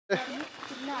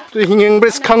hinging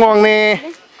bris khangwang ne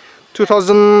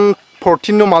 2014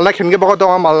 no malai khen ge ba do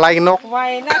malai no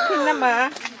wai na khin na ma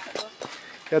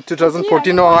ya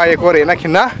 2014 no ai ko re na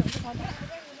khin na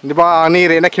di ba ani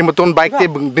re na khin mutun bike te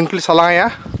bingkli sala ya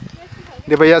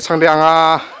di ba ya sang de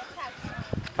anga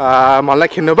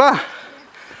malai khen no ba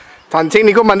tan cheng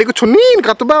ni ko mandi ko chunin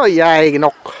ka to ba ya ai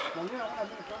nok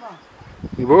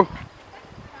ibo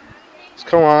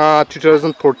skama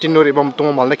 2014 no re ba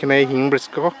mutun malai khen ai hinging bris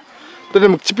ko to de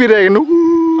mukchipire no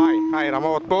hai rama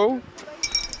watpo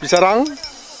bisarang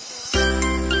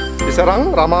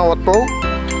rama watpo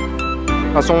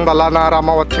asong dalana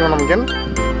rama watching namgen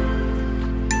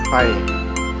hai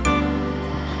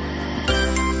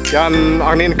yan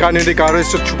angin kanin di Garo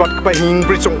su chubat pa hing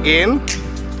bridge onggen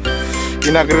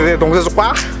inagre dongse sukpa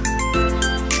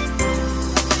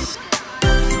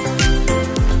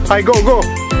hai go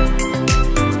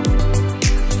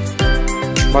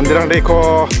mandirang deko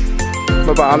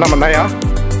baba ana manaya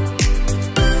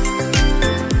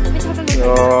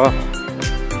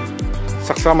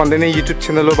saksa mandene YouTube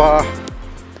channel lo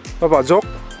ba jok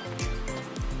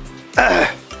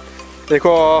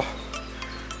eko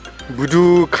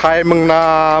budu khai mangna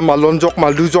malonjok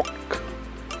malujok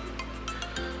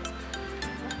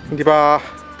di ba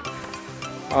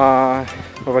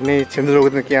baba ni channel lo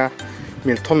gden kya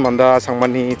milton manda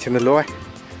sangmani channel lo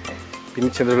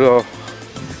bin channel lo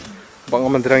bang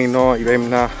mandrang ino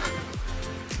ibaimna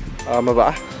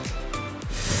maba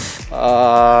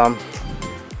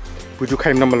buju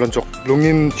khai na malonjok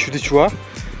lungin chudi chua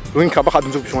lungin khaba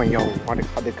khadung jok chunga yaw mane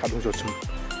khadung jok chum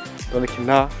done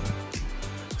kimna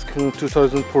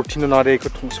 2014 na re ko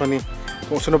thungsoni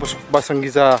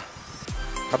basanggiza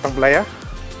katang playa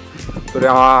tore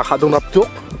khadung nap jok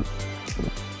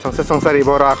sangsari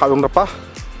bora khadung napa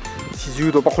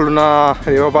Siju do pakhuluna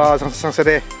rewa ba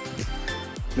sangsare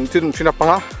nungtin phina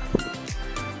panga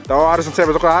daw aru sangsare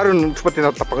ba jok aru thupati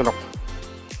na tapagnok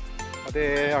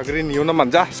ade agri niuna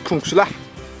manja skungsula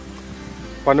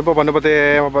baneba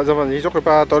de bajaban ijok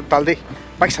pa tor taldi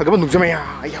bike sagaba nugjama ya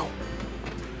ayaw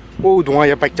o donga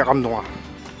ya bike jagam donga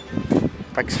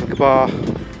bike sagaba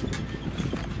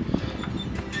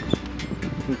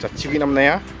진짜 집이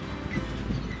남네요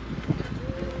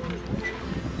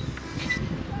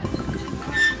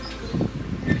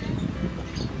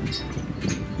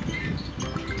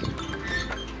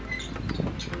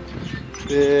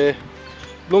네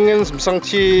롱엔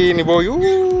samsangchi ni boyu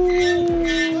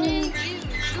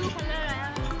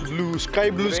blue sky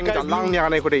jalang ni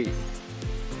anai ko dei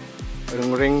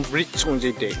reng bridge ong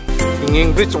jai dei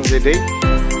ingeng bridge ong jai dei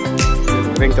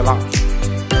reng jalang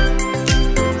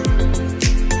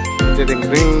de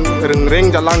reng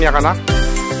jalang ni kana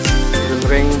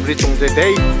reng bridge ong jai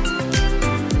dei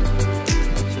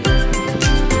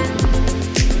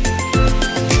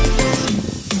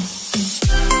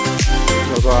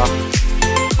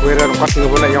Goera rukat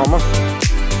ngabona yama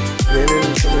yenin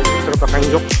terba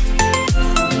kanjok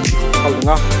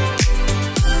kalunga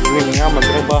ini nga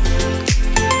madreba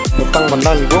utang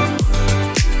bandang ibu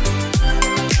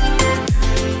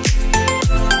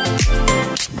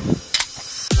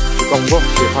konggo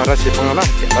para sipangana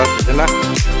kita sedena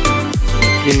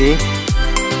kini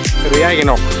ria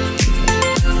genok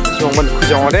songban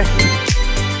kujangode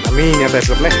nami nya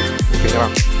tepne kira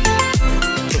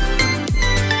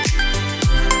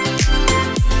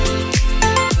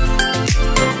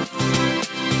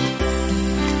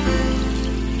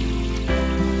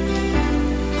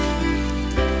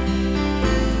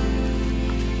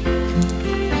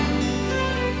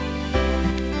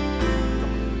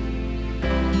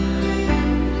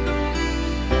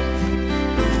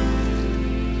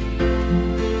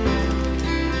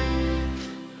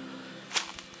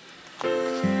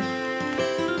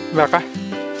Berapa?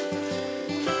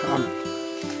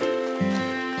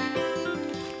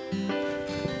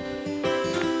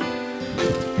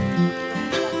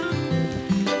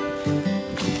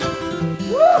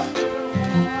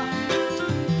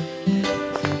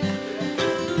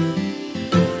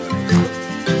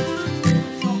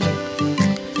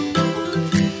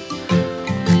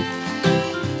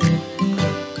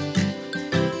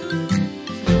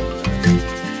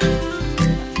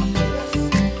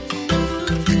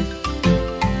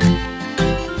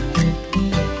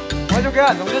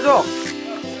 야, 농대죠?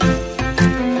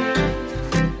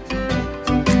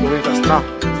 노래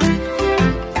갔나?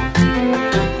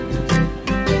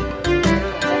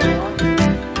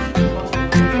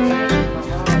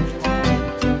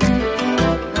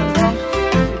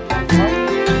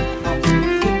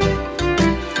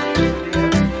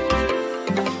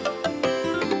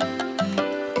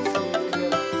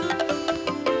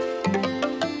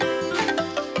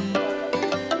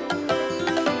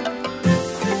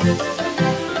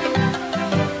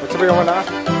 Coba yang mana?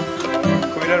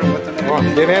 Goera rumah tu. Oh,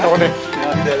 ini ada ni.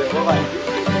 Ada, bawa.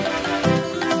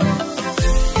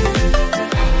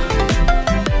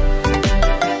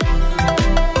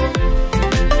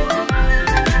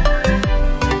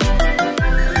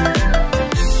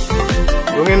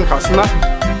 Lungin kasna.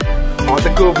 Ada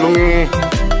ku belungi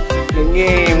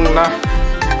ngem na.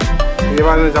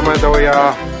 Iwan zaman tahu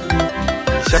ya.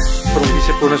 Chef pergi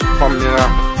sepuluh sepam ni lah.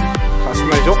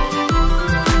 Kasna jok.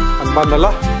 Anban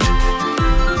lah.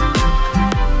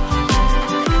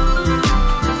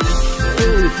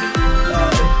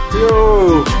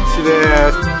 Yo, sini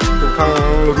tentang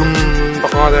room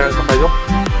bakal ada tak jok.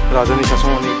 Raja ni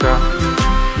sasong ni ka.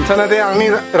 Sana deh, ang ni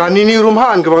rani ni room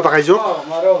han ke bakal tak jok. Oh,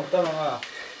 marong, tanong ah.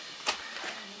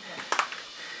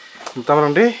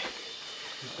 Tamang deh.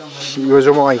 Ibu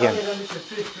jomong ayam.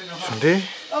 Sunde.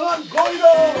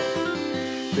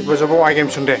 Ibu jomong ayam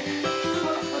sunde.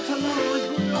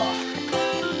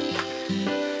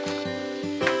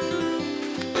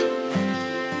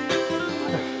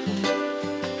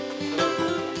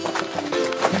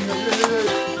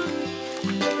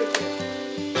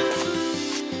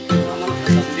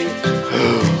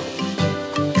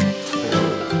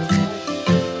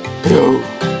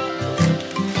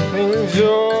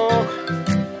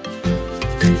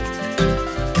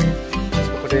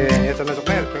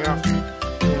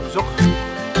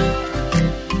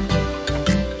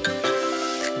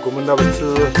 Gumanda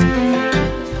betul,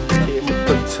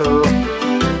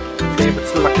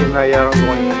 betul lagi raya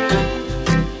orang ini.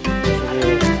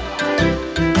 Ini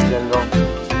jendong.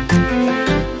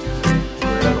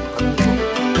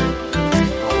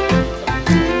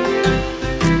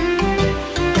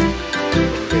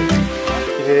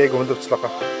 Ini gumanda betul laka.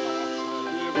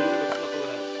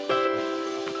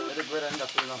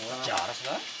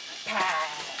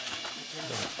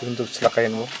 Gumanda betul laka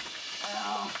ini.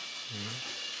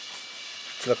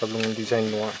 Sila ka belum desain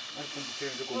mo.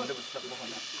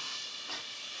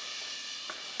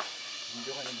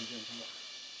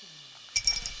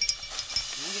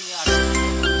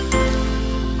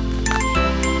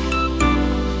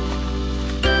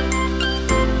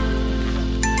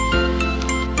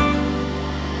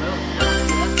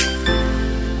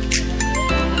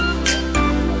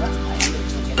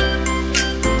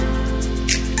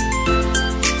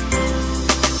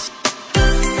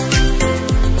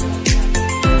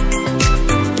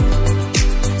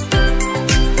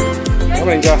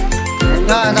 Enggak.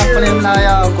 Enggak paling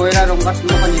Melaya Goera rompas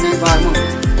mo kanina yung bahay mo.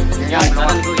 Yan,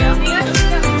 parang ko yan.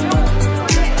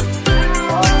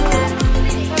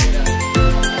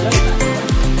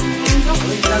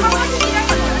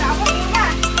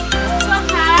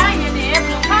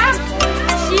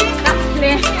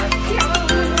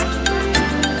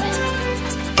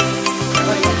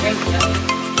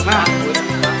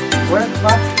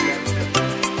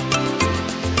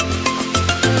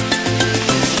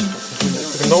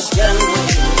 Nope.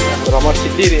 Drama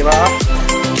City ni mah.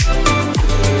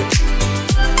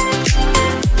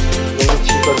 Yang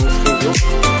cheaper mesti tu.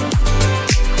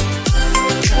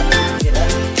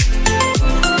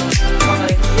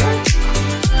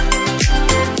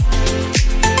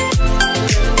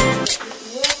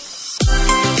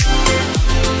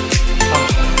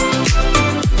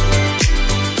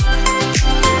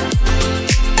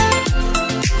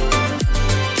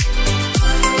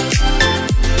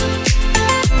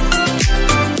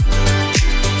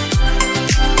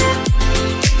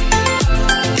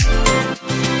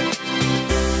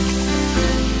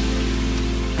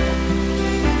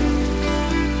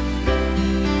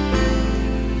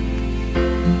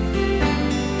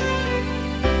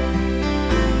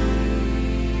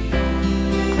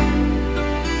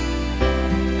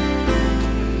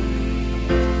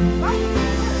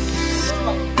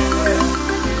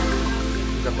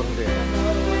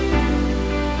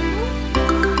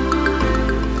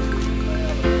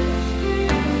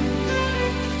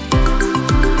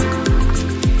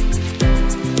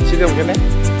 Sini mungkin ni.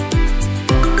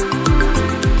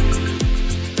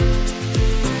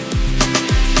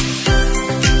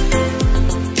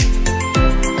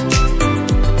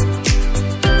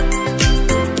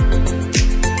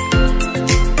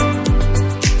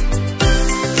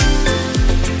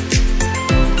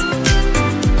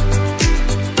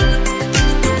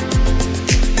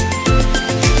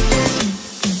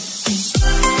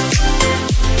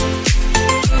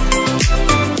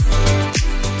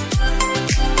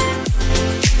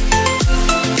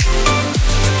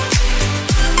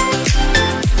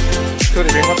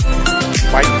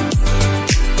 Baik.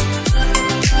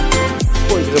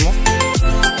 Oh, bisa mo?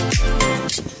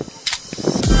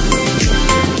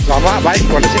 Lama, baik,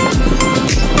 wala sih.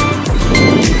 Bye.